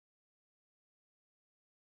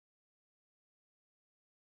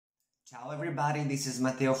Ciao everybody, this is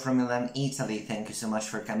Matteo from Milan, Italy. Thank you so much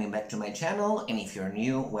for coming back to my channel, and if you're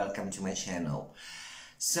new, welcome to my channel.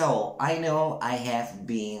 So, I know I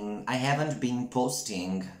haven't been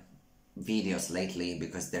posting videos lately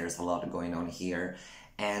because there's a lot going on here,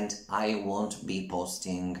 and I won't be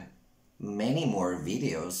posting many more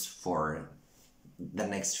videos for the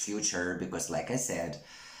next future because, like I said,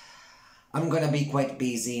 I'm gonna be quite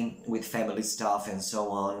busy with family stuff and so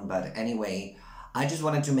on. But anyway, I just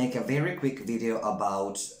wanted to make a very quick video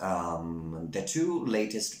about the two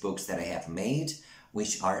latest books that I have made,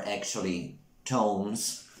 which are actually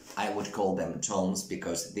tomes. I would call them tomes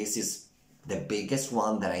because this is the biggest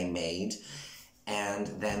one that I made, and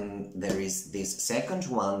then there is this second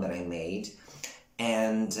one that I made.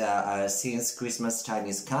 And since Christmas time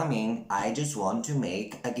is coming, I just want to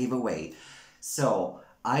make a giveaway. So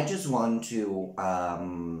I just want to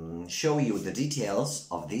show you the details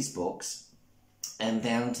of these books and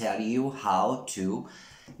then tell you how to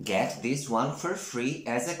get this one for free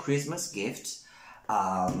as a Christmas gift,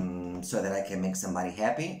 so that I can make somebody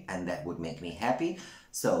happy, and that would make me happy.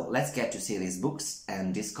 So let's get to see these books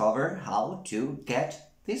and discover how to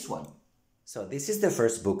get this one. So this is the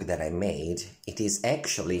first book that I made. It is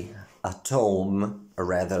actually a tome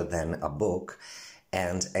rather than a book.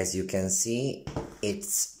 And as you can see,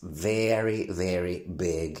 it's very, very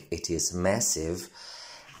big. It is massive.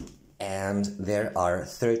 And there are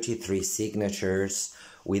 33 signatures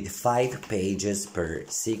with 5 pages per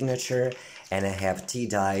signature. And I have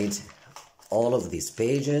tea-dyed all of these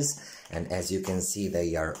pages. And as you can see,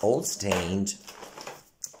 they are all stained.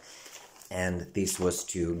 And this was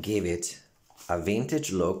to give it a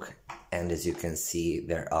vintage look. And as you can see,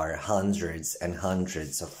 there are hundreds and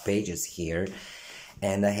hundreds of pages here.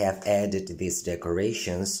 And I have added these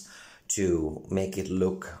decorations to make it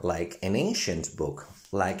look like an ancient book,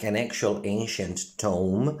 like an actual ancient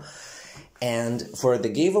tome. And for the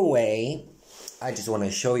giveaway, I just want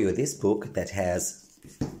to show you this book that has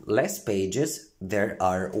less pages. There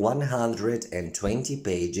are 120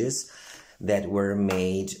 pages that were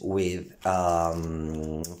made with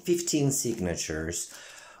 15 signatures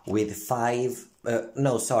with 4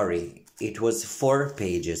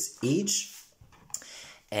 pages each.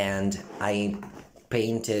 And I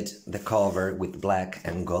painted the cover with black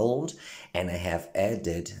and gold, and I have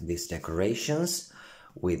added these decorations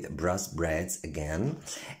with brass brads again.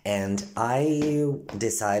 And I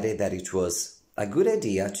decided that it was a good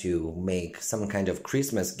idea to make some kind of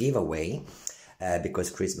Christmas giveaway because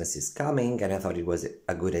Christmas is coming, and I thought it was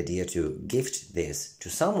a good idea to gift this to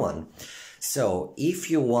someone. So if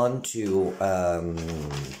you want to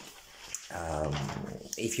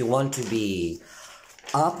be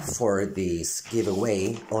up for this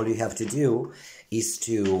giveaway, all you have to do is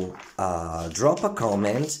to drop a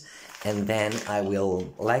comment, and then I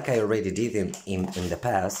will, like I already did in the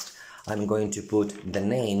past, I'm going to put the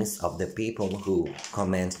names of the people who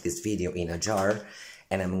comment this video in a jar,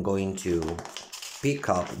 and I'm going to pick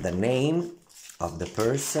up the name of the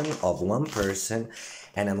person, of one person,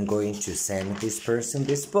 and I'm going to send this person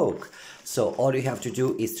this book. So all you have to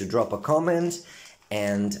do is to drop a comment,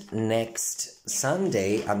 and next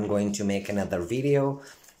Sunday I'm going to make another video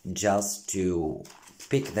just to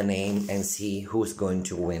pick the name and see who's going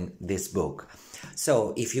to win this book.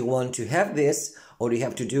 So if you want to have this, all you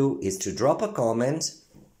have to do is to drop a comment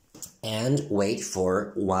and wait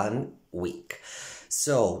for 1 week.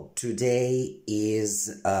 So today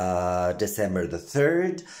is December the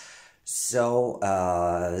 3rd. So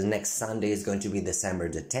next Sunday is going to be December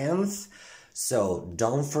the 10th. So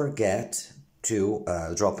don't forget to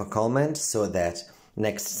drop a comment so that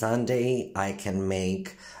next Sunday I can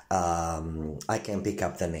make I can pick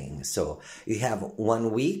up the name. So you have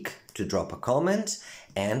 1 week to drop a comment,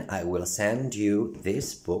 and I will send you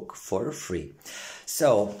this book for free.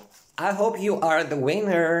 So I hope you are the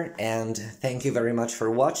winner, and thank you very much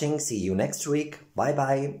for watching. See you next week. Bye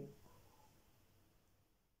bye.